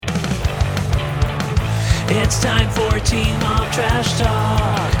It's time for Teen Mom Trash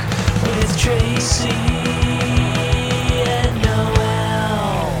Talk with Tracy and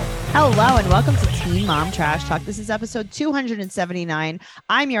Noelle. Hello and welcome to Teen Mom Trash Talk. This is episode 279.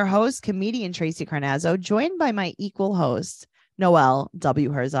 I'm your host, comedian Tracy Carnazzo, joined by my equal host, Noelle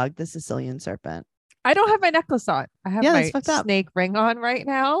W. Herzog, the Sicilian Serpent. I don't have my necklace on. I have Yeah, my that's fucked up. snake ring on right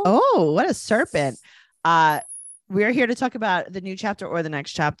now. Oh, what a serpent. We're here to talk about the new chapter or the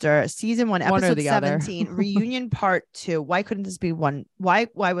next chapter, season one, or episode the other. 17, reunion part 2. Why couldn't this be one? Why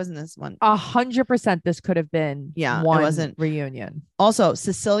wasn't this one? 100% this could have been Yeah, it one wasn't. reunion. Also,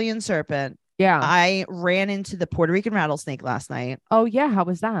 Sicilian Serpent. Yeah. I ran into the Puerto Rican rattlesnake last night. Oh, yeah. How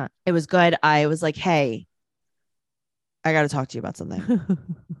was that? It was good. I was like, hey, I got to talk to you about something.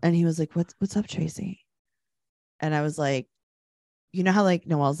 And he was like, what's up, Tracy? And I was like, you know how like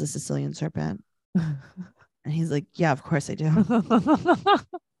Noelle's the Sicilian Serpent? And he's like, yeah, of course I do. I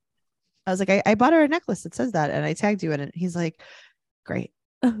was like, I bought her a necklace that says that. And I tagged you in it. He's like, great.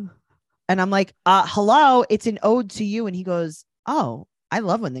 And I'm like, hello, it's an ode to you. And he goes, oh, I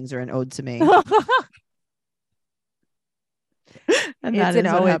love when things are an ode to me. And that is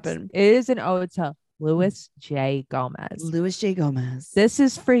what happened. It is an ode to Louis J. Gomez. Louis J. Gomez. This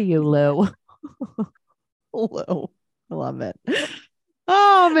is for you, Lou. Lou. I love it.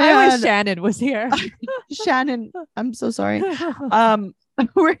 Oh man. I wish Shannon was here. Shannon, I'm so sorry.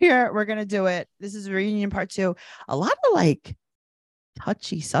 We're here. We're gonna do it. This is reunion part 2. A lot of like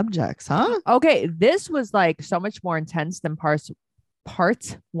touchy subjects, huh? Okay, this was like so much more intense than part 1.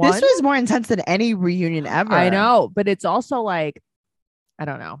 This was more intense than any reunion ever. I know, but it's also like, I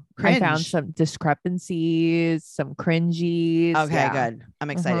don't know. Cringe. I found some discrepancies, some cringies. Okay, Yeah. good.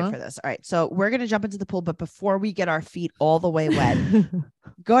 I'm excited for this. All right. So we're going to jump into the pool. But before we get our feet all the way wet,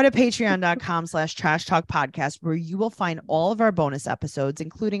 go to patreon.com/trash talk podcast, where you will find all of our bonus episodes,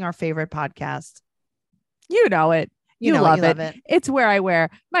 including our favorite podcast. You know it. You know love, you it. love it. It's where I wear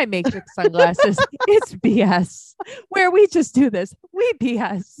my Matrix sunglasses. It's BS. Where we just do this. We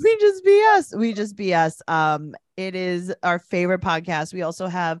BS. We just BS. We just BS. It is our favorite podcast. We also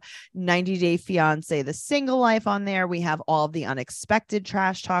have 90 Day Fiance, the single life on there. We have all of the unexpected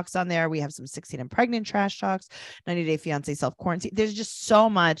trash talks on there. We have some 16 and pregnant trash talks, 90 Day Fiance self quarantine. There's just so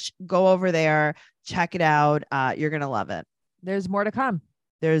much. Go over there, check it out. You're going to love it. There's more to come.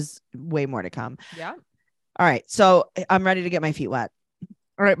 There's way more to come. Yeah. All right. So I'm ready to get my feet wet.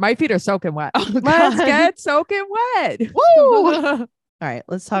 All right. My feet are soaking wet. Oh, Let's God. get soaking wet. Woo! All right.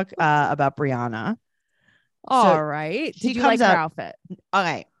 Let's talk about Brianna. All right. she Did you comes like her out- outfit?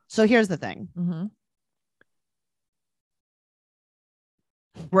 Okay. So here's the thing. Mm-hmm.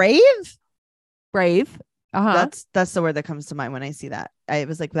 Brave. Brave. Uh-huh. That's the word that comes to mind when I see that. I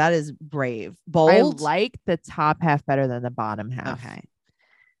was like, that is brave. Bold. I like the top half better than the bottom half. Okay.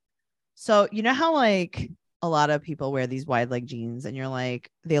 So you know how like a lot of people wear these wide leg jeans and you're like,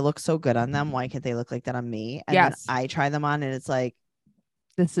 they look so good on them. Why can't they look like that on me? And Yes. then I try them on and it's like,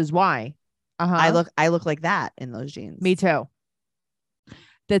 This is why. Uh-huh. I look like that in those jeans. Me too.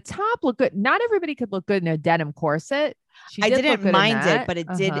 The top look good. Not everybody could look good in a denim corset. She I did look didn't good in mind it, that. but it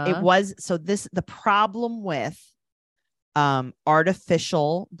did. It Uh-huh. was so the problem with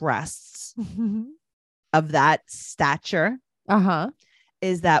artificial breasts of that stature Uh-huh.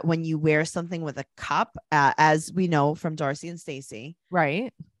 is that when you wear something with a cup, as we know from Darcy and Stacey,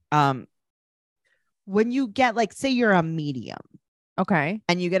 Right. when you get like, say you're a medium Okay.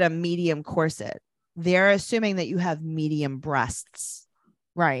 and you get a medium corset, they're assuming that you have medium breasts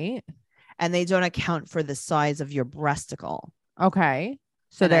Right. and they don't account for the size of your breasticle. Okay.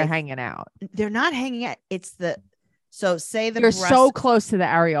 So And they're I- hanging out. They're not hanging out. It's so say the You're breast, so close to the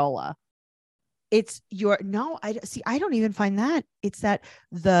areola. it's your no. I see. I don't even find that. It's that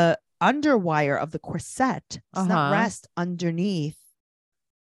the underwire of the corset does not Uh-huh. rest underneath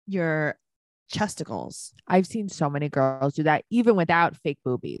your chesticles. I've seen so many girls do that, even without fake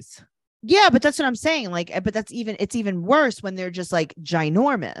boobies. Yeah, but that's what I'm saying. Like, but it's even worse when they're just like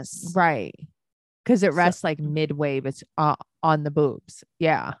ginormous. Right. Because it So- rests like midway, but it's on the boobs.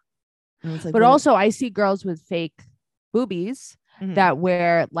 Yeah. And it's like, But what- also I see girls with fake boobies Mhm. that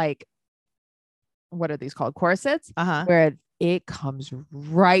wear like, what are these called? Corsets, uh-huh. where it comes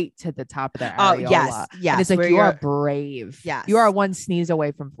right to the top of their Oh areola. yes, yes. And it's like, where you are you're- brave. Yes. You are one sneeze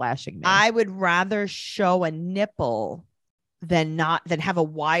away from flashing me. I would rather show a nipple than have a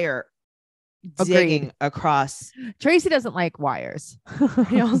wire Agreed. digging across. Tracy doesn't like wires.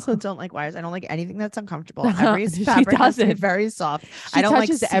 I also don't like wires. I don't like anything that's uncomfortable. Every She fabric has to be doesn't. very soft. She I don't like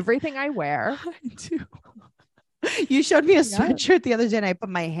touches everything I wear. I do. You showed me a Yeah. sweatshirt the other day and I put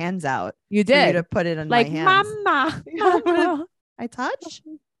my hands out You for you did. to put it on Like, my hands. mama. Yeah, mama. I touch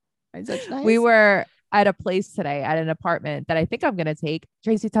nice. We were at a place today at an apartment that I think I'm going to take.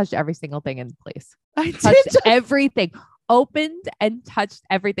 Tracy touched every single thing in the place. I Touched did. everything. Opened and touched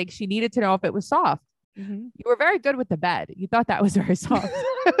everything. She needed to know if it was soft. Mhm. You were very good with the bed. You thought that was very soft.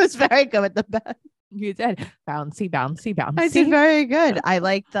 I was very good with the bed. You did. Bouncy, bouncy, bouncy. I did very good. I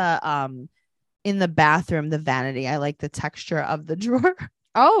like the in the bathroom, the vanity. I like the texture of the drawer.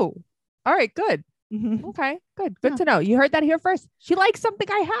 Oh, all right. Good. Mhm. Okay. Good. Good Yeah. to know. You heard that here first. She likes something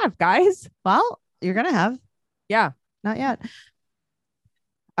I have, guys. Well, you're gonna have. Yeah. Not yet.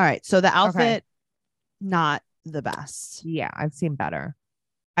 All right. So the outfit, not the best. Yeah. I've seen better.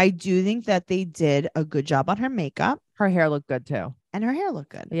 I do think that they did a good job on her makeup Her hair looked good too. and her hair looked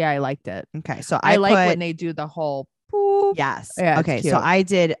good. Yeah. I liked it. Okay. So I like put, when they do the whole poop. yes. Yeah, it's okay. So cute. I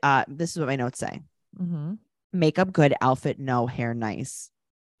did this is what my notes say. Mhm. Makeup good, outfit no, hair nice.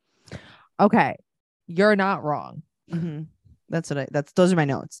 Okay. You're not wrong. Mhm. Those are my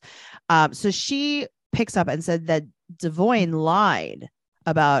notes. So she picks up and said that Devoyne lied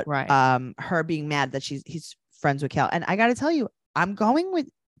about Right. her being mad that he's friends with Cal. And I gotta tell you, I'm going with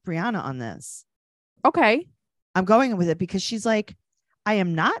Brianna on this. Okay. I'm going with it because she's like, I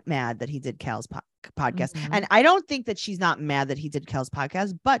am not mad that he did Cal's podcast. Mhm. And I don't think that she's not mad that he did Cal's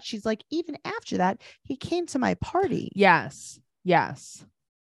podcast, but she's like, even after that, he came to my party. Yes. Yes.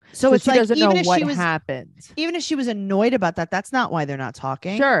 So it's she like, doesn't know even if what she was, happened. even if she was annoyed about that, that's not why they're not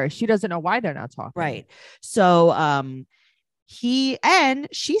talking. Sure. She doesn't know why they're not talking. Right. So she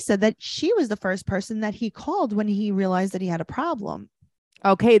said that she was the first person that he called when he realized that he had a problem.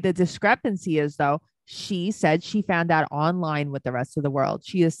 Okay. The discrepancy is, though, she said she found out online with the rest of the world.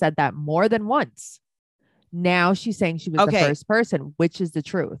 She has said that more than once. Now she's saying she was the Okay. first person, which is the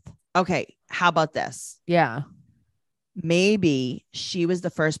truth. Okay, how about this? Yeah. Maybe she was the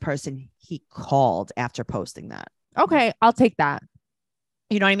first person he called after posting that. Okay. I'll take that.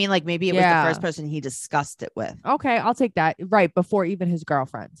 You know what I mean? Like maybe it was Yeah. the first person he discussed it with. Okay. I'll take that. Right. Before even his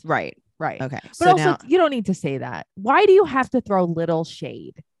girlfriend. Right. Right. Okay. But So also, now you don't need to say that. Why do you have to throw little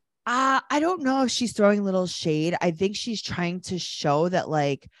shade? I don't know if she's throwing little shade. I think she's trying to show that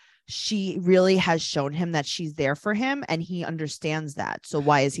like she really has shown him that she's there for him and he understands that. So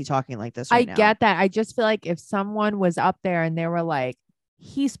why is he talking like this right now? I get that. I just feel like if someone was up there and they were like,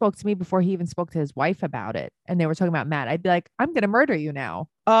 he spoke to me before he even spoke to his wife about it, and they were talking about Matt, I'd be like, I'm going to murder you now.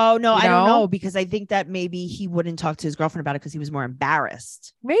 Oh, no, You I don't know? know, because I think that maybe he wouldn't talk to his girlfriend about it because he was more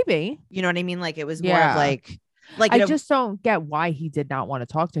embarrassed. Maybe. You know what I mean? Like it was more Yeah. of like you I know, just don't get why he did not want to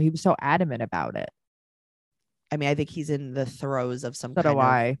talk to her. He was so adamant about it. I mean, I think he's in the throes of some So kind do of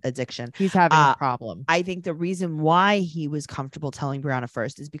I. addiction. He's having Uh, a problem. I think the reason why he was comfortable telling Brianna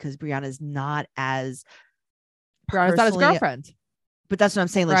first is because Brianna's not as Brianna's not his personally- girlfriend. But that's what I'm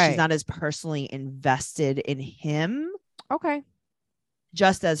saying. Like Right. she's not as personally invested in him Okay.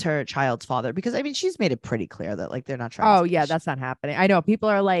 just as her child's father. Because I mean, she's made it pretty clear that like they're not trying. Oh to yeah, that's not happening. I know people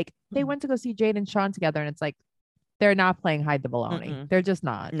are like, they Mm. went to go see Jade and Sean together, and it's like they're not playing hide the baloney. Mm-mm. They're just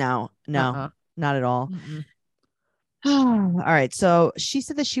not. no, Uh-uh. not at all. Mm-mm. All right. So she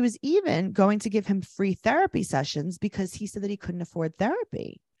said that she was even going to give him free therapy sessions because he said that he couldn't afford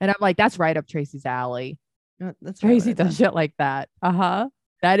therapy. And I'm like, that's right up Tracy's alley. That's Tracy does shit like that.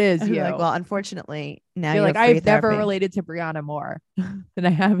 That is you. Like, well, unfortunately, now You're you like, have free I've never therapy. related to Brianna more than I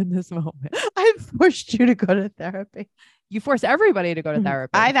have in this moment. I forced you to go to therapy. You force everybody to go to Mhm.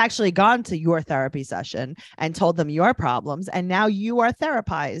 therapy. I've actually gone to your therapy session and told them your problems, and now you are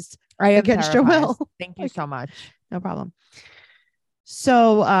therapized I am against your therapized. will. Thank you so much. No problem.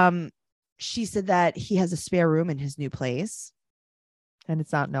 So she said that he has a spare room in his new place. And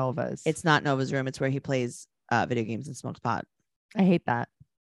it's not Nova's. It's not Nova's room. It's where he plays video games and smokes pot. I hate that.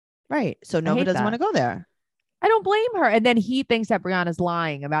 Right. So Nova hate doesn't want to that. go there. I don't blame her. And then he thinks that Brianna's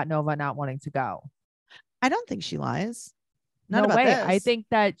lying about Nova not wanting to go. I don't think she lies. Not No about way. this. I think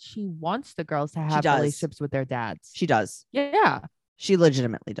that she wants the girls to have does. relationships with their dads. she does. Yeah. She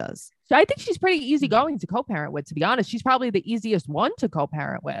legitimately does. So I think she's pretty easygoing to co-parent with, to be honest. She's probably the easiest one to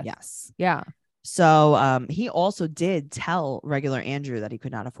co-parent with. Yes. Yeah. So he also did tell regular Andrew that he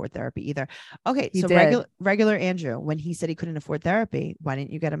could not afford therapy either. Okay. He So did. regular Andrew, when he said he couldn't afford therapy, why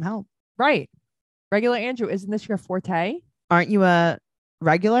didn't you get him help? Right. Regular Andrew, isn't this your forte? Aren't you a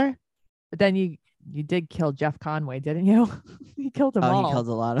regular? But then you did kill Jeff Conway, didn't you? You killed them all. He killed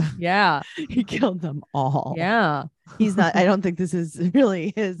a lot of Yeah. he killed them all. Yeah. He's not I don't think this is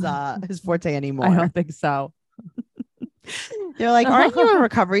really his forte anymore. I don't think so. They're like, aren't you a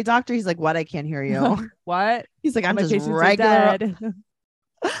recovery doctor? He's like, what? I can't hear you. What? He's like, All I'm my just patients are regular. dead.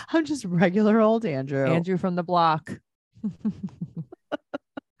 I'm just regular old Andrew. Andrew from the block.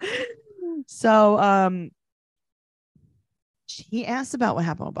 So he asked about what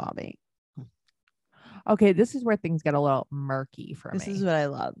happened with Bobby. Okay, this is where things get a little murky for This me. is what I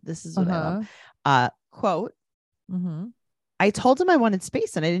love. This is what I love. Quote, Mm-hmm. I told him I wanted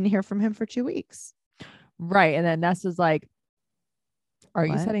space and I didn't hear from him for 2 weeks. Right. And then Nessa's like, are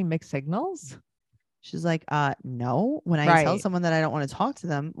you What? sending mixed signals? She's like, no. When I tell Right. someone that I don't want to talk to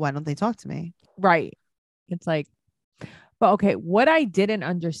them, why don't they talk to me? Right. It's like, but okay, what I didn't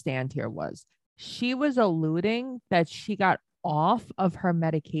understand here was she was alluding that she got off of her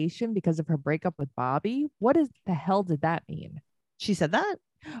medication because of her breakup with Bobby. What is the hell did that mean? She said that?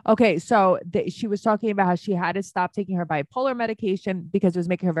 Okay, so she was talking about how she had to stop taking her bipolar medication because it was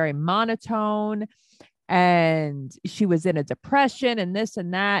making her very monotone and she was in a depression and this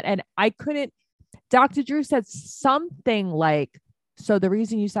and that. And I couldn't, Dr. Drew said something like, so the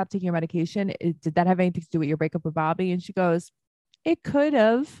reason you stopped taking your medication, did that have anything to do with your breakup with Bobby? And she goes, it could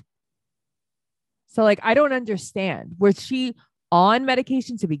have. So like, I don't understand. Was she on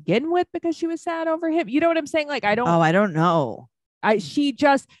medication to begin with because she was sad over him? You know what I'm saying? Like, I don't know. she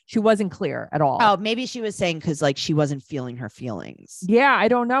wasn't clear at all. Oh, maybe she was saying because like she wasn't feeling her feelings. Yeah, I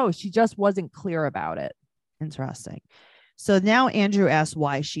don't know. She just wasn't clear about it. Interesting. So now Andrew asked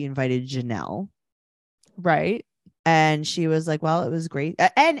why she invited Janelle. Right. And she was like, well, it was great.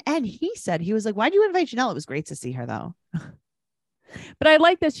 And he said, he was like, why'd you invite Janelle? It was great to see her though. But I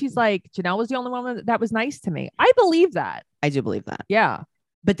like that she's like, Janelle was the only one that was nice to me. I believe that. I do believe that. Yeah.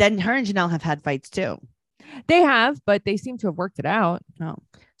 But then her and Janelle have had fights too. They have, but they seem to have worked it out. Oh.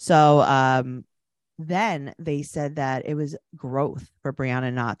 So then they said that it was growth for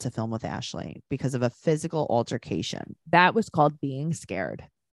Brianna not to film with Ashley because of a physical altercation. That was called being scared.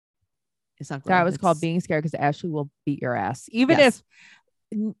 It's not growth. That was called being scared because Ashley will beat your ass. Even Yes.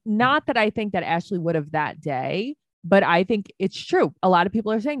 if, not that I think that Ashley would have that day, but I think it's true. A lot of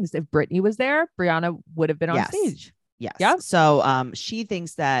people are saying this. If Brittany was there, Brianna would have been on Yes. stage. Yes. Yeah. So she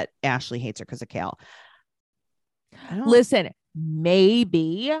thinks that Ashley hates her because of Kale. Listen,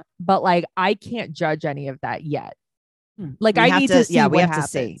 maybe, but like I can't judge any of that yet. Like We I have need to see. Yeah, we what have happens.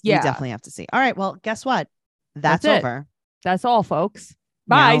 to see. Yeah, We definitely have to see. All right. Well, guess what? That's it. over. That's all, folks.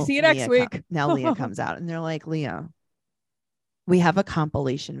 Bye. Now See you next Leah week. Now Leah comes out and they're like, Leah, we have a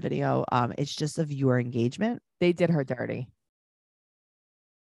compilation video. It's just of your engagement. They did her dirty.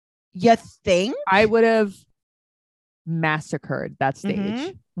 You think? I would have massacred that stage.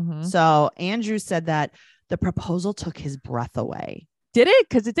 Mhm. Mhm. So Andrew said that the proposal took his breath away. Did it?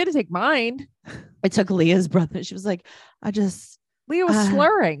 Because it didn't take mine. It took Leah's breath. She was like, Leah was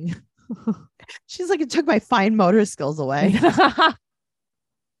slurring. She's like, it took my fine motor skills away.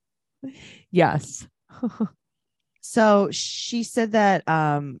 Yes. So she said that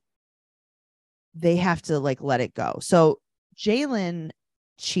they have to like let it go. So Jalen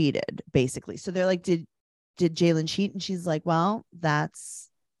cheated basically. So they're like, did Jalen cheat? And she's like, well, that's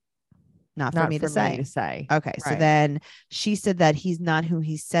not for me to say. Okay. So Right. then she said that he's not who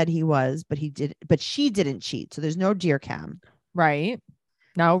he said he was, but she didn't cheat. So there's no deer cam. Right.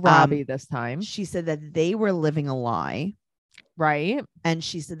 No, Robbie this time. She said that they were living a lie. Right. And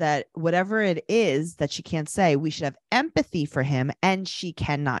she said that whatever it is that she can't say, we should have empathy for him, and she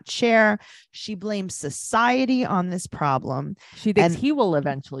cannot share. She blames society on this problem. She thinks he will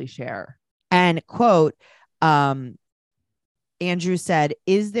eventually share. And quote, Andrew said,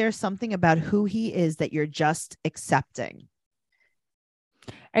 is there something about who he is that you're just accepting?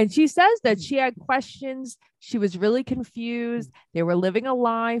 And she says that she had questions. She was really confused. They were living a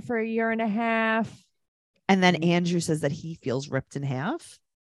lie for a year and a half. And then Andrew says that he feels ripped in half.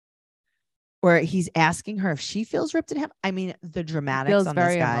 Or he's asking her if she feels ripped in half. I mean, the dramatics Feels on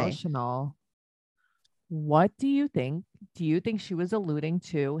very this guy. emotional. What do you think? Do you think she was alluding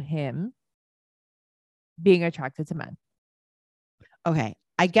to him being attracted to men? Okay.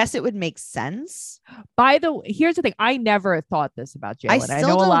 I guess it would make sense. By the way, here's the thing. I never thought this about Jalen. I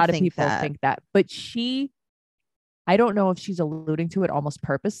know a lot of people think that, but I don't know if she's alluding to it almost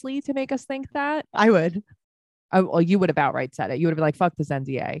purposely to make us think that. I would. Well, you would have outright said it. You would have been like, fuck this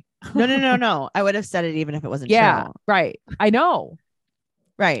NDA. No. I would have said it even if it wasn't true. Right. I know.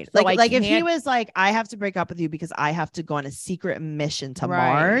 Right. So like if he was like, I have to break up with you because I have to go on a secret mission to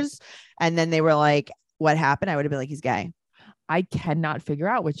Mars. And then they were like, what happened? I would have been like, he's gay. I cannot figure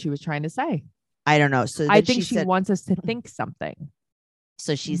out what she was trying to say. I don't know. So I think she wants us to think something.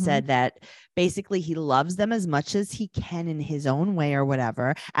 So she said that basically he loves them as much as he can in his own way or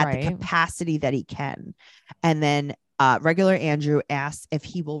whatever at the capacity that he can. And then regular Andrew asks if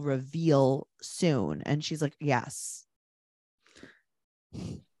he will reveal soon. And she's like, yes.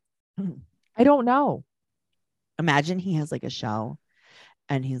 I don't know. Imagine he has like a show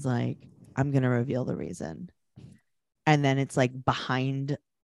and he's like, I'm going to reveal the reason. And then it's like behind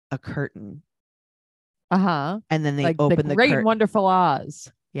a curtain. And then they Like open the the Great and curtain. Wonderful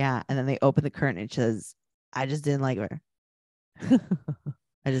Oz. Yeah. And then they open the curtain and it says, I just didn't like her.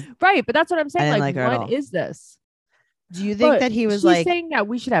 I just, Right, but that's what I'm I saying. didn't Like, like her at what all. is this? Do you think But that he was she's like, saying that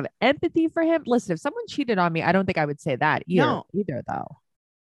we should have empathy for him. Listen, if someone cheated on me, I don't think I would say that No. either though.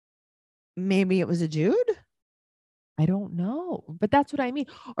 maybe it was a dude? I don't know, but that's what I mean.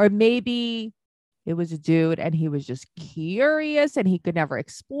 Or maybe it was a dude and he was just curious and he could never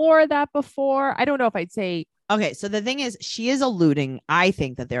explore that before. I don't know if I'd say, Okay, so the thing is, she is alluding. I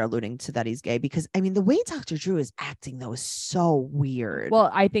think that they're alluding to that he's gay because I mean, the way Dr. Drew is acting though is so weird. well,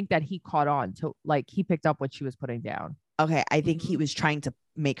 I think that he caught on to, like, he picked up what she was putting down. okay, I think he Mhm. was trying to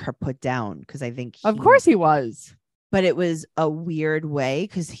make her put down because I think Of course he was. but it was a weird way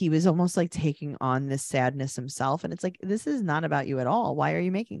because he was almost like taking on this sadness himself, and it's like, this is not about you at all. Why are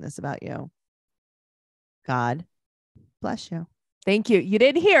you making this about you? God bless you. Thank you. You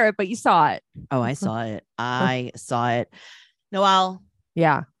didn't hear it, but you saw it. Oh, I saw it. I saw it. Noelle,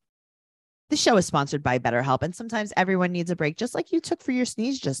 Yeah. the show is sponsored by BetterHelp, and sometimes everyone needs a break, just like you took for your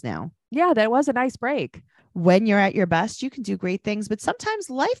sneeze just now. Yeah, that was a nice break. When you're at your best, you can do great things, but sometimes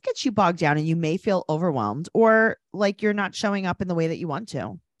life gets you bogged down and you may feel overwhelmed or like you're not showing up in the way that you want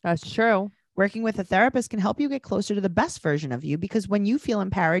to. That's true. Working with a therapist can help you get closer to the best version of you because when you feel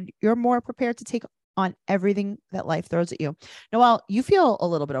empowered, you're more prepared to take on everything that life throws at you. Noelle, you feel a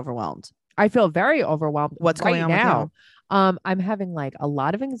little bit overwhelmed. I feel very overwhelmed. What's right going on now. with you? I'm having like a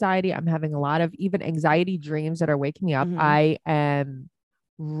lot of anxiety. I'm having a lot of even anxiety dreams that are waking me up. Mhm. I am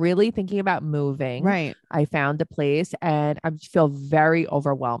really thinking about moving. Right. I found a place and I feel very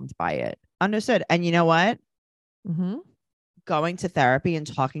overwhelmed by it. Understood. And you know what? Mm-hmm. Going to therapy and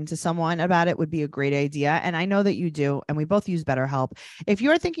talking to someone about it would be a great idea. And I know that you do. And we both use BetterHelp. If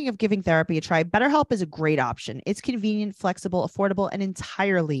you're thinking of giving therapy a try, BetterHelp is a great option. It's convenient, flexible, affordable, and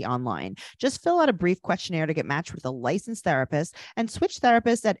entirely online. Just fill out a brief questionnaire to get matched with a licensed therapist and switch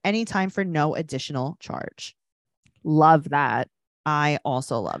therapists at any time for no additional charge. Love that. I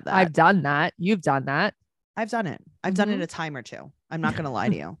also love that. I've done that. You've done that. I've done it. I've done it Mhm. a time or two. I'm not going to lie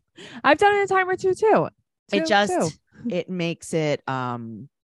to you. I've done it a time or two too. It just, too. it makes it, I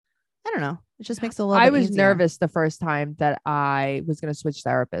don't know. It just makes it a little I bit was easier. nervous the first time that I was going to switch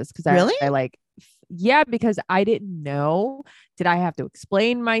therapists because Really? I like, yeah, because I didn't know. Did I have to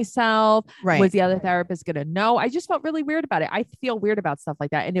explain myself? Right. Was the other therapist going to know? I just felt really weird about it. I feel weird about stuff like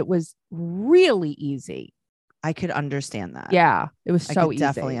that. And it was really easy. I could understand that. Yeah. It was I so could easy.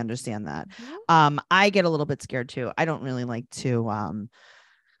 definitely understand that. Mhm. I get a little bit scared too. I don't really like to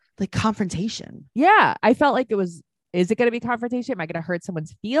like confrontation. Yeah. I felt like is it going to be confrontation? Am I going to hurt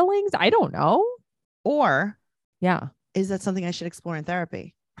someone's feelings? I don't know. Or Yeah, is that something I should explore in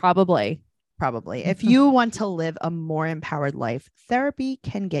therapy? probably. Probably. If you want to live a more empowered life, therapy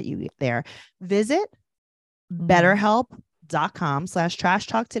can get you there. Visit BetterHelp.com/trash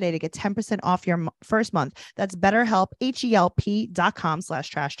talk today to get 10% off your first month. That's BetterHelp,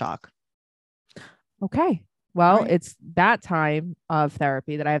 HELP.com/trash talk. Okay. Well, right. it's that time of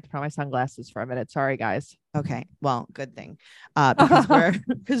therapy that I have to put on my sunglasses for a minute. Sorry, guys. Okay. Well, good thing.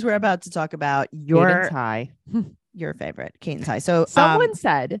 Because we're about to talk about Kate and Ty. your favorite, Kate and Ty. So Someone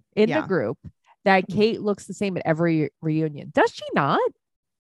said in yeah. the group that Kate looks the same at every reunion. Does she not?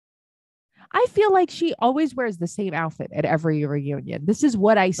 I feel like she always wears the same outfit at every reunion. This is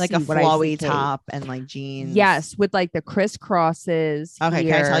what I see. like a when I see flowy Kate. top and like jeans. Yes, with like the crisscrosses. Okay.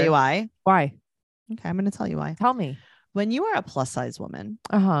 Can I tell here. you why? Why? Okay. I'm going to tell you why. Tell me. When you are a plus size woman,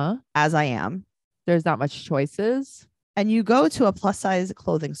 Uh-huh. as I am, There's not much choices. and you go to a plus size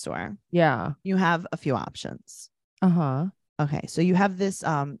clothing store, Yeah. you have a few options. Uh-huh. Okay. So you have this,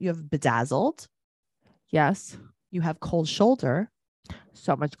 you have bedazzled, Yes. you have cold shoulder,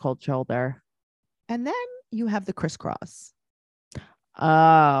 So much cold shoulder. and then you have the crisscross.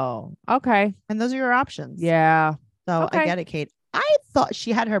 Oh, okay. And those are your options. Yeah. So I Okay. get it, Kate. I thought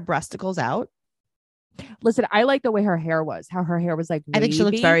she had her breasticles out. Listen, I like the way her hair was, how her hair was like I think she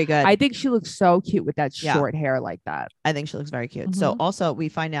looks wavy. very good. I think she looks so cute with that Yeah. short hair like that. I think she looks very cute. So Mhm. also we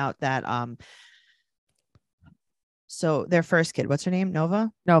find out that so their first kid, what's her name?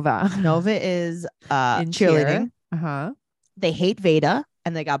 Nova. Nova. Nova is In cheerleading. Uh-huh. They hate Veda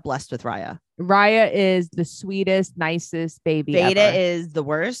and they got blessed with Raya. Raya is the sweetest, nicest baby Veda ever. is the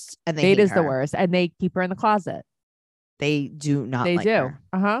worst and they hate Vada's the her. worst. And they keep her in the closet. They do not They like do. her.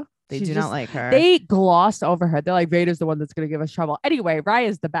 Uh-huh. They She's do just- not like her. They gloss over her. They're like, Vader's the one that's going to give us trouble. Anyway,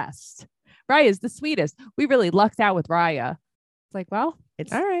 Raya's the best. Raya's the sweetest. We really lucked out with Raya. It's like, well,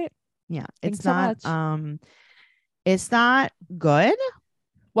 it's all right. yeah, Thanks it's so not much. it's not good.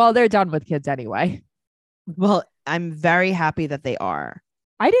 Well, they're done with kids anyway. Well, I'm very happy that they are.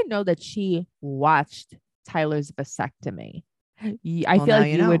 I didn't know that she watched Tyler's vasectomy. I Well, feel now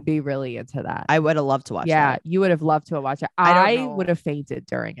like you you would know. be really into that. I would have loved to watch Yeah, that. you would have loved to have watched it. I don't I know. would have fainted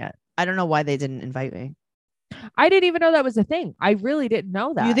during it. I don't know why they didn't invite me. I didn't even know that was a thing. I really didn't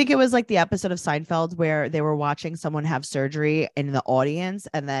know that. You think it was like the episode of Seinfeld where they were watching someone have surgery in the audience,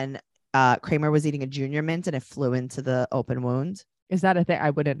 and then Kramer was eating a Junior Mint and it flew into the open wound? Is that a thing? I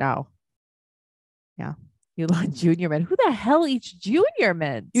wouldn't know. Yeah. You like Junior Mint. Who the hell eats Junior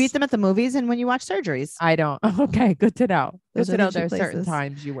Mints? You eat them at the movies and when you watch surgeries. I don't. Okay, good to know. Good Those to are the know two there's certain places.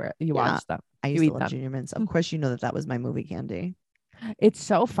 times you Yeah. watch them. I You used to eat love them. Junior Mints. Of course, you know that was my movie candy. It's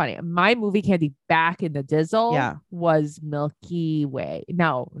so funny. My movie candy back in the Dizzle Yeah. was Milky Way.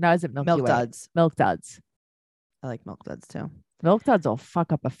 No, isn't Milky Milk Way. Duds. Milk Duds. I like Milk Duds too. Milk Duds will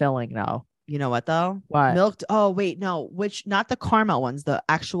fuck up a filling though. You know what though? What? Milked. Oh wait, no. Which not the caramel ones. The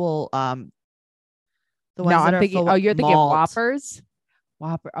actual the ones No, that I'm are thinking. full Oh, of you're thinking malt. Whoppers.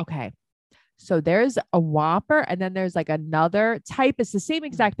 Whopper. Okay. So there's a Whopper, and then there's like another type. It's the same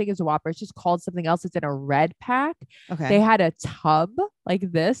exact thing as a Whopper. It's just called something else. It's in a red pack. Okay. They had a tub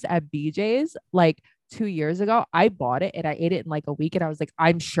like this at BJ's like 2 years ago. I bought it and I ate it in like a week, and I was like,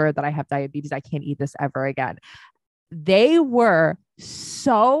 I'm sure that I have diabetes. I can't eat this ever again. They were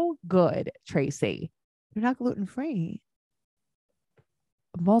so good, Tracy. They're not gluten free.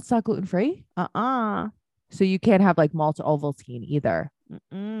 Malt's not gluten free, so you can't have like malt Ovaltine either.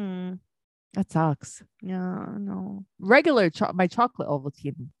 Mm-mm. That sucks. Yeah, no. Regular my chocolate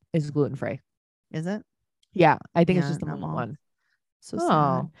Ovaltine is gluten free. Is it? Yeah, I think it's Yeah, just the not malt malt. one. So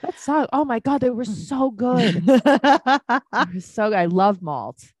Oh, that sucks. Oh my god, they were so good. sad. They were so good. I love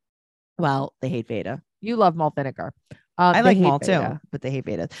malt. Well, they hate Veda. You love malt vinegar. I They like hate malt too, Veda. but they hate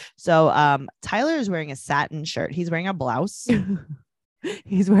Veda. So Tyler is wearing a satin shirt. He's wearing a blouse.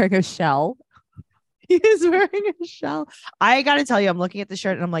 He's wearing a shell. He is wearing a shell. I gotta tell you, I'm looking at the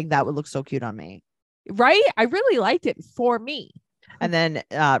shirt and I'm like, that would look so cute on me. Right? I really liked it for me. And then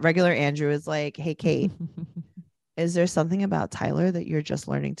regular Andrew is like, hey, Kate, is there something about Tyler that you're just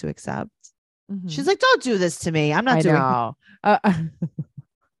learning to accept? She's like, don't do this to me. I'm not I doing know.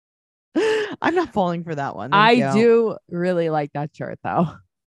 I'm not falling for that one. I Thank you. do really like that shirt though.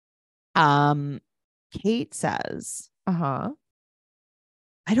 Kate says, Uh-huh.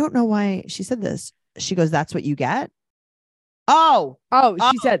 I don't know why she said this. She goes, that's what you get. Oh,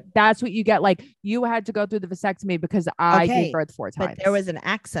 She said that's what you get. Like you had to go through the vasectomy because I Okay, gave birth 4 times. but there was an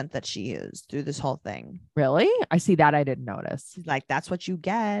accent that she used through this whole thing. really? I see that. I didn't notice. She's like, that's what you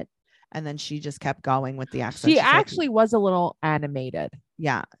get. And then she just kept going with the accent. She She's like, actually was a little animated.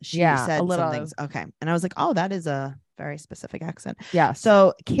 yeah, she Yeah, said a little. some things. Okay. And I was like, oh, that is a very specific accent. Yes.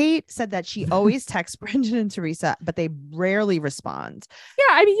 So Kate said that she always texts Brendan and Teresa, but they rarely respond. yeah,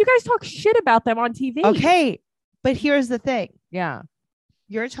 I mean, you guys talk shit about them on TV. Okay. But here's the thing. Yeah.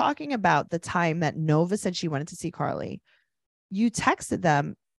 You're talking about the time that Nova said she wanted to see Carly. You texted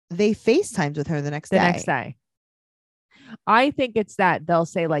them. They FaceTimed with her the next day. I think it's that they'll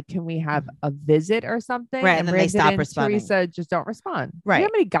say like, can we have a visit or something? Right, and then they Brandon stop and responding. Teresa just don't respond. You Right. know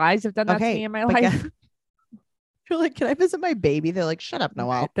how many guys have done that to me in my but life? you're like, can I visit my baby? They're like, shut up,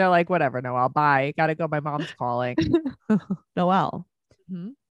 Noelle. They're like, whatever, Noelle, bye. Gotta go. My mom's calling. Noelle,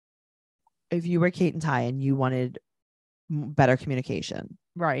 Mhm. if you were Kate and Ty and you wanted better communication,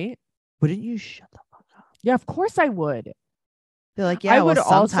 Right. wouldn't you shut the fuck up? Yeah, of course I would. They're like, yeah, I would well,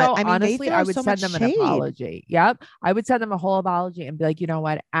 also, sometime- I mean, they honestly, throw I would so send much them an shade. apology. Yep. I would send them a whole apology and be like, you know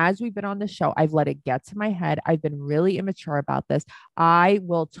what? As we've been on the show, I've let it get to my head. I've been really immature about this. I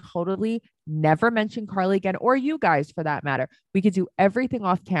will totally never mention Carly again, or you guys for that matter. We could do everything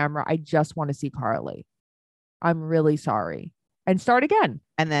off camera. I just want to see Carly. I'm really sorry. And start again.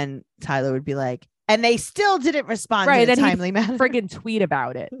 And then Tyler would be like, and they still didn't respond Right, in a then he'd timely manner. Friggin' tweet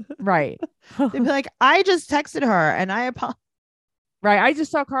about it. Right. They'd be like, I just texted her and I apologize. Right. I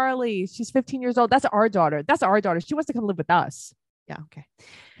just saw Carly. She's 15 years old. That's our daughter. She wants to come live with us. Yeah. Okay.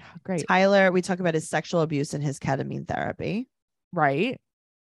 Great. Tyler, we talk about his sexual abuse and his ketamine therapy. Right.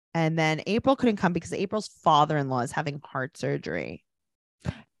 And then April couldn't come because April's father-in-law is having heart surgery.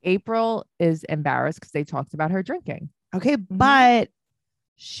 April is embarrassed because they talked about her drinking. Okay. But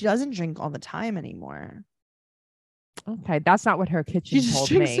she doesn't drink all the time anymore. Okay. That's not what her kitchen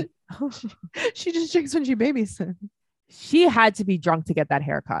told me. She just drinks when she babysits. She had to be drunk to get that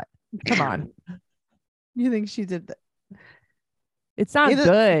haircut. Come on. You think she did that? It's not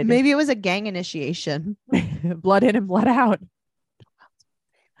good. Maybe it was a gang initiation. Blood in and blood out.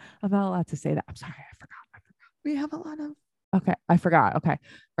 I'm not allowed to say that. I'm sorry. I forgot. We have a lot of. Okay. I forgot. Okay.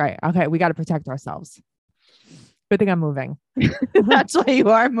 Right. Okay. We got to protect ourselves. Good thing I'm moving. That's why you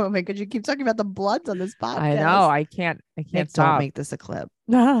are moving, because you keep talking about the bloods on this podcast. I know. I can't Nick, stop. don't make this a clip.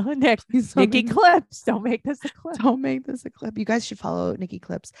 No, Nikki Something- Clips. Don't make this a clip. Don't make this a clip. You guys should follow Nikki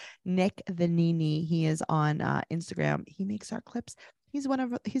Clips. Nick the Nini. He is on Instagram. He makes our clips. He's one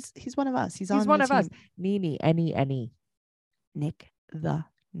of us. He's on one the of us. team. Nini, any. Nick the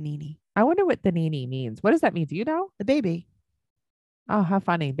Nini. I wonder what the Nini means. What does that mean? Do you know? The baby. Oh, how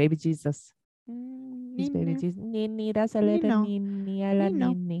funny. Baby Jesus. He's baby Nini. Jesus. Nini, that's a You little know. Nini. I love You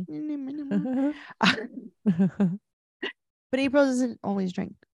know. Nini. But April doesn't always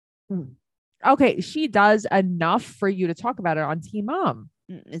drink. Okay, she does enough for you to talk about it on Teen Mom.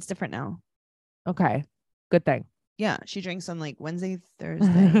 It's different now. Okay, good thing. Yeah, she drinks on like Wednesday,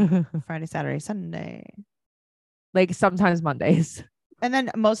 Thursday, Friday, Saturday, Sunday, Like sometimes Mondays. and then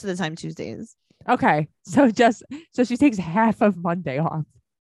most of the time Tuesdays. Okay, so she takes half of Monday off.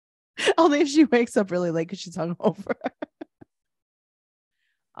 Only if she wakes up really late because she's hungover.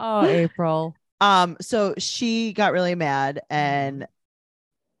 Oh, April. So she got really mad, and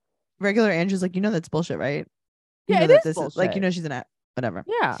regular Andrew's like, that's bullshit, right? You Yeah, know it that is this bullshit. like, she's an act. Whatever.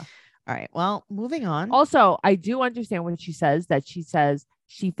 Yeah. All right. Well, moving on. Also, I do understand when she says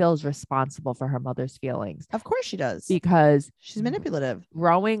she feels responsible for her mother's feelings Of course she does. because She's manipulative.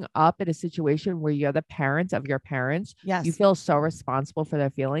 growing up in a situation where you're the parent of your parents, Yes. you feel so responsible for their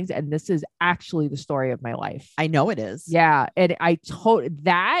feelings. And this is actually the story of my life. I know it is. Yeah. And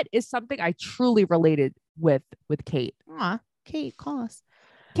that is something I truly related with Kate. Aw, Kate, call us.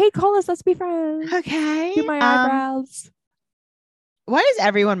 Kate, call us. Let's be friends. Okay. Do my eyebrows. Why is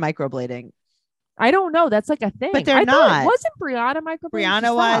everyone microblading? I don't know. That's like a thing. But they're I thought- not. Wasn't Brianna microblading? She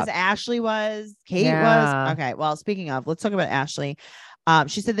Brianna was, stopped. Ashley was, Kate Yeah. was. Okay. Well, speaking of, let's talk about Ashley.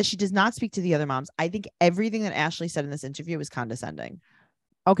 She said that she does not speak to the other moms. I think everything that Ashley said in this interview was condescending.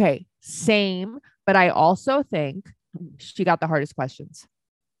 Okay, same. But I also think she got the hardest questions.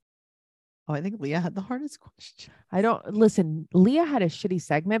 Oh, I think Leah had the hardest question. I don't listen. Leah had a shitty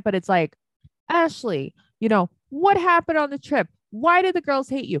segment, but it's like, Ashley, what happened on the trip? Why did the girls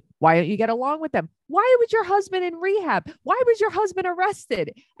hate you? Why don't you get along with them? Why was your husband in rehab? Why was your husband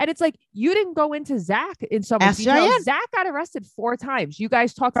arrested? And it's like, you didn't go into Zach in so much Ask detail. Diane. Zach got arrested 4 times. You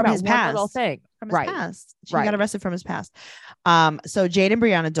guys talked From about his one little past. thing. From his Right. past. She Right. got arrested from his past. So Jade and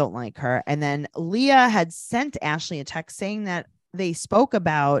Brianna don't like her. And then Leah had sent Ashley a text saying that they spoke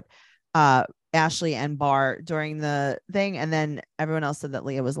about Ashley and Bar during the thing. And then everyone else said that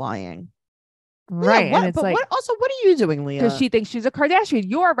Leah was lying. Right. Leah, what, and it's but like, what are you doing, Leah? because she thinks she's a Kardashian.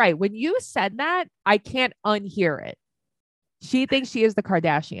 You're right. When you said that, I can't unhear it. She thinks she is the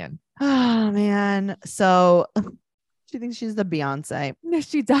Kardashian. Oh man. So she thinks she's the Beyonce. No,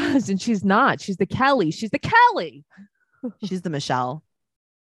 she does. And she's not. She's the Kelly. She's the Kelly. She's the Michelle.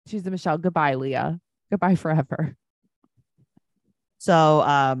 She's the Michelle. Goodbye, Leah. Goodbye forever.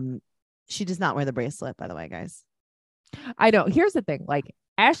 So she does not wear the bracelet, by the way, guys. I know. Here's the thing. Like,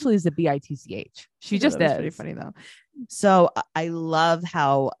 Ashley's a BITCH. She just That was is. pretty funny though. So I love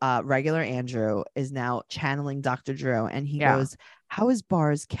how regular Andrew is now channeling Dr. Drew, and he Yeah. goes, "How is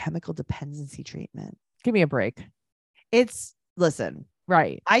Bar's chemical dependency treatment?" Give me a break. Listen,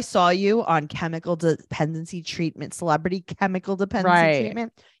 Right. I saw you on chemical dependency treatment, celebrity chemical dependency Right.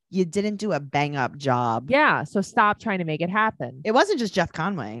 treatment. You didn't do a bang up job. Yeah. So stop trying to make it happen. It wasn't just Jeff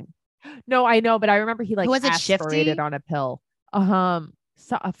Conway. No, I know, but I remember he like Who was it, aspirated Shifty? on a pill.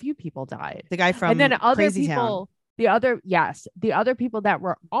 So a few people died. The guy from And then other Crazy people, Town. the other people that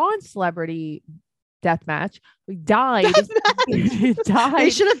were on Celebrity Deathmatch died. They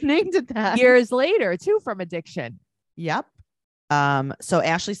died should have named it that. years later too from addiction. Yep. So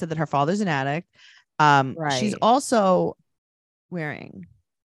Ashley said that her father's an addict. She's Right. also wearing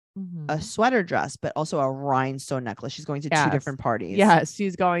Mhm. a sweater dress, but also a rhinestone necklace. She's going to two Yes. different parties. Yes,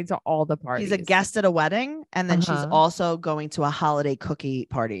 she's going to all the parties. She's a guest at a wedding, and then she's Uh-huh. also going to a holiday cookie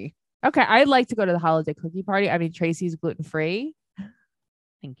party. Okay, I'd like to go to the holiday cookie party. I mean, Tracy's gluten free.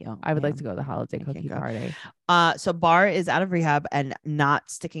 Thank you. I would like to go to the holiday I can't cookie go. party. So Bar is out of rehab and not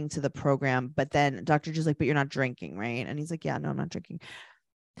sticking to the program, but then Dr. Drew's like, "But you're not drinking, right?" And he's like, "Yeah, no, I'm not drinking."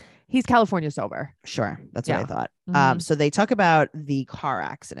 He's California sober, Sure, that's what I Yeah. thought. Mhm. So they talk about the car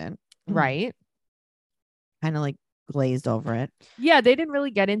accident, right? kind of like glazed over it. Yeah, they didn't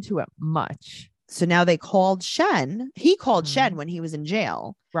really get into it much, So now they called Shen. He called Shen Mhm. when he was in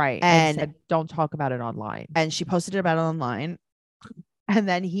jail, right? And- And said, don't talk about it online. and she posted about it online. And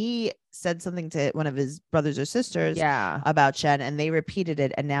then he said something to one of his brothers or sisters Yeah, about Shen, and they repeated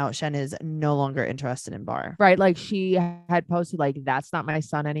it. And now Shen is no longer interested in Bar. right. Like she had posted, like, that's not my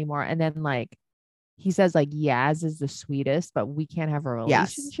son anymore. And then like he says, like, Yaz is the sweetest, but we can't have a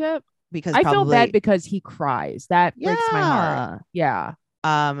Yes. relationship. because I probably feel bad because he cries. That breaks my heart. Yeah.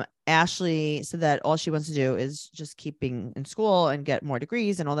 Ashley said that all she wants to do is just keep being in school and get more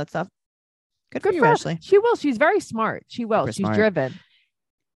degrees and all that stuff. Good for you, her. Ashley. She will. She's very smart. She will. Super She's smart. driven.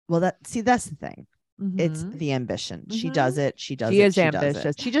 Well, that's the thing. It's Mhm. the ambition. She Mhm. does it. She does She it. is She does ambitious.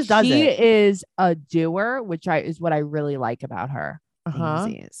 it. She just does She it. is a doer, which is what I really like about her.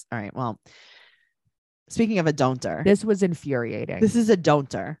 Thingsies. All right. Well, speaking of a don'ter, This was infuriating. this is a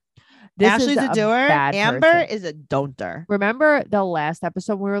don'ter. This Ashley's is a doer. bad Amber person. is a don'ter. Remember the last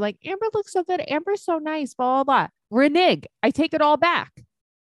episode we were like, Amber looks so good. Amber's so nice. Blah blah blah. Renege. I take it all back.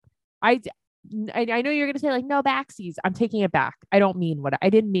 I know you're gonna say like no backsies. I'm taking it back. I didn't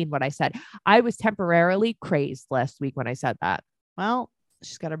mean what I said. I was temporarily crazed last week when I said that. Well,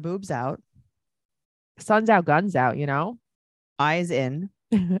 she's got her boobs out, Sun's out, guns out. You know, eyes in,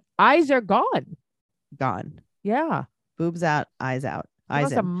 eyes are gone. gone. Yeah. Boobs out, eyes out. I Eyes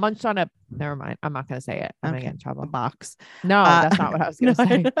must have in. munched on a. Never mind. I'm not gonna say it. I'm gonna get in A trouble. box. No, that's not what I was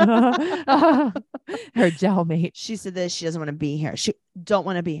gonna No. say. Her gel mate. She said this. She doesn't want to be here. She don't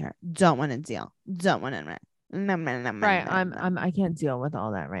want to be here. Don't want to deal. Don't want to. Right. I can't deal with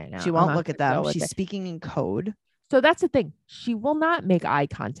all that right now. She I'm won't not look at gonna them. deal with She's it. speaking in code. So that's the thing. She will not make eye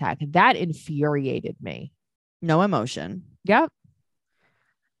contact. That infuriated me. No emotion. Yep.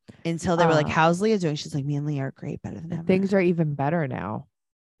 Until they were like, "How's Leah doing?" She's like, "Me and Leah are great, better than ever. Things are even better now.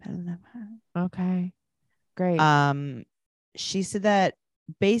 better than ever." Okay. Great. She said that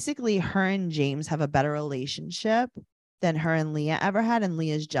basically her and James have a better relationship than her and Leah ever had, and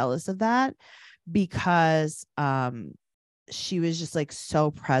Leah's jealous of that because she was just like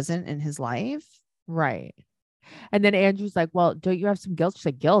so present in his life. Right. And then Andrew's like, well, don't you have some guilt? She's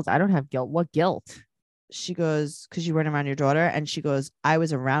like, guilt? I don't have guilt. What guilt? She goes, because you weren't around your daughter. And she goes, I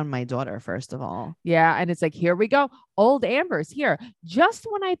was around my daughter, first of all. Yeah. And it's like, here we go. Old Amber's here. Just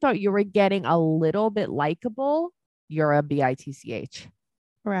when I thought you were getting a little bit likable, you're a bitch.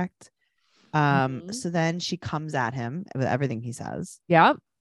 Correct. Mhm. So then she comes at him with everything he says. Yep.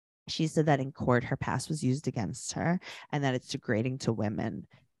 She said that in court, her past was used against her and that it's degrading to women.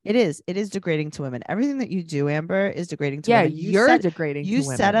 It is degrading to women. Everything that you do, Amber, is degrading to women. You're degrading. You to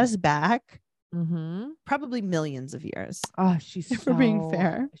women. set us back Mm-hmm. probably millions of years. Oh, she's For being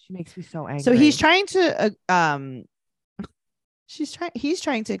fair. She makes me so angry. So he's trying to he's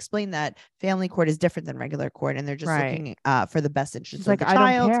trying to explain that family court is different than regular court, and they're just Right. looking for the best interest She's of like, the I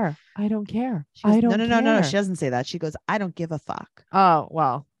child. don't care. I don't care. She goes, I don't no. care. She doesn't say that. She goes, I don't give a fuck. Oh,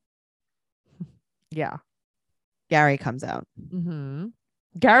 well. Yeah. Gary comes out Mm-hmm.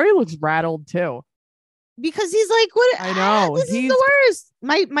 Gary looks rattled too. because he's like, what? I know. This is He's- the worst.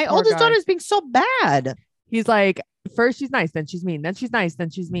 My Poor oldest guy. daughter is being so bad. He's like, first she's nice, then she's mean, then she's nice, then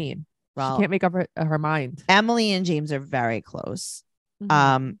she's mean. Well, She can't make up her mind. Emily and James are very close.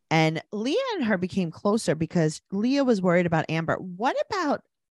 Mhm. And Leah and her became closer because Leah was worried about Amber. What about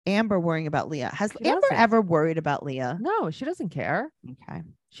Amber worrying about Leah? Has She Amber doesn't. ever worried about Leah? No, she doesn't care. Okay.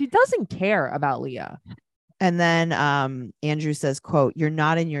 She doesn't care about Leah. And then Andrew says, quote, "You're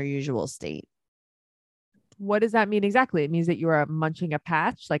not in your usual state." What does that mean exactly? It means that you are munching a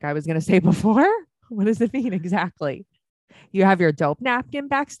patch, like I was going to say before. What does it mean exactly? You have your dope napkin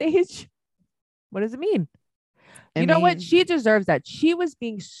backstage? What does it mean? You know what? She deserves that. She was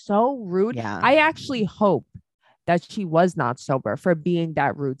being so rude. Yeah. I actually hope that she was not sober for being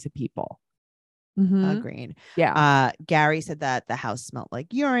that rude to people. Mhm. Agreed. Yeah. Gary said that the house smelled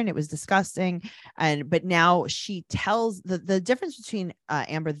like urine. It was disgusting. But now she tells the difference between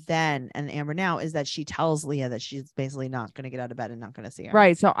Amber then and Amber now is that she tells Leah that she's basically not going to get out of bed and not going to see her.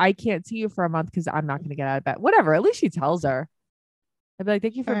 Right. So I can't see you for a month because I'm not going to get out of bed. Whatever. At least she tells her. I'd be like,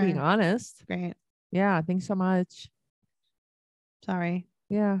 thank you for being Right. honest. Great. Yeah. Thanks so much. Sorry.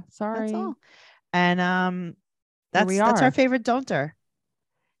 Yeah. Sorry. That's all. And that's we that's are. our favorite don'ter.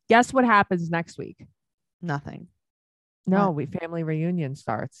 Guess what happens next week? Nothing. No, What? family reunion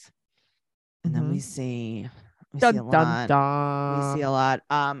starts. And then we Mhm. see a Dun, lot. dun, dun. We see a lot.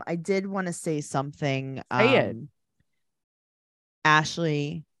 I did want to say something. Say it.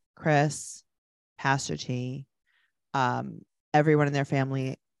 Ashley, Chris, Pastor T, everyone in their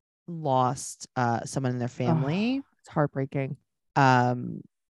family lost someone in their family. It's heartbreaking.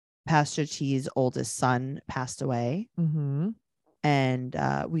 Pastor T's oldest son passed away, Mm-hmm. and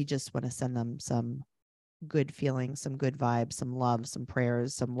we just want to send them some good feelings, some good vibes, some love, some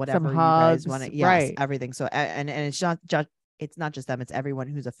prayers, some whatever you guys hugs, want to. Yes, right. everything. So and it's not just them; it's everyone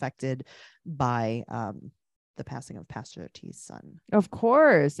who's affected by the passing of Pastor T's son. Of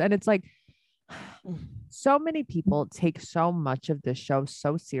course. And it's like so many people take so much of this show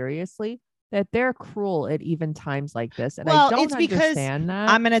so seriously. that they're cruel at even times like this. And Well, I don't it's because understand that.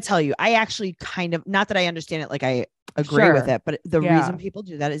 I'm going to tell you, I actually kind of, not that I understand it, like I agree with Sure. it, but the Yeah. reason people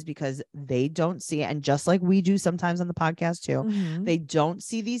do that is because they don't see it. And just like we do sometimes on the podcast too, Mhm. they don't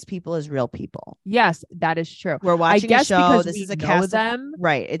see these people as real people. Yes, that is true. We're I watching guess a show. because This we is a know cast of, them.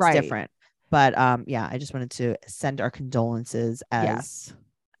 right. It's Right. different. But yeah, I just wanted to send our condolences Yes.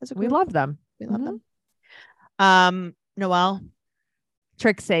 as a We group. love them. We love Mhm. them. Noelle,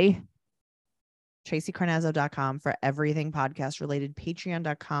 Trixie. TracyCarnazzo.com for everything podcast related.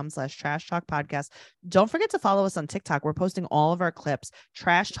 Patreon.com/Trash Talk Podcast. Don't forget to follow us on TikTok. We're posting all of our clips.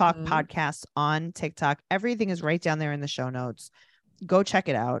 Trash Talk Mhm. Podcast on TikTok. Everything is right down there in the show notes. Go check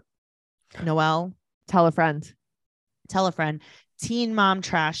it out. Noelle, Tell a friend. tell a friend. Teen Mom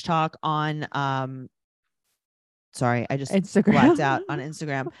Trash Talk on sorry, I just Instagram. blacked out on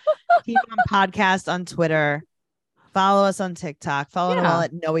Instagram. Teen Mom Podcast on Twitter. Follow us on TikTok. Follow Yeah. Noelle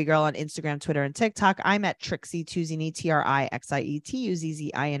at Noe Girl on Instagram, Twitter, and TikTok. I'm at Trixie Tuzini,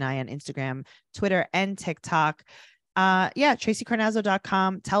 TrixieTuzini on Instagram, Twitter, and TikTok.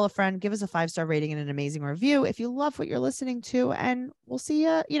 TracyCarnazzo.com. Tell a friend, give us a 5-star rating and an amazing review if you love what you're listening to. And we'll see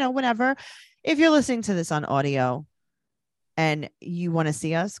you, whenever. If you're listening to this on audio and you want to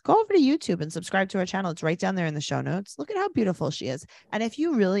see us, go over to YouTube and subscribe to our channel. It's right down there in the show notes. Look at how beautiful she is. And if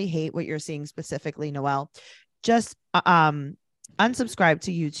you really hate what you're seeing specifically, Noelle, just unsubscribe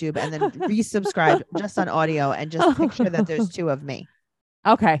to YouTube and then resubscribe just on audio and just picture that there's 2 of me.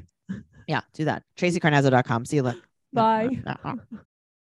 Okay. Yeah, do that. TracyCarnazzo.com. See you later. Bye.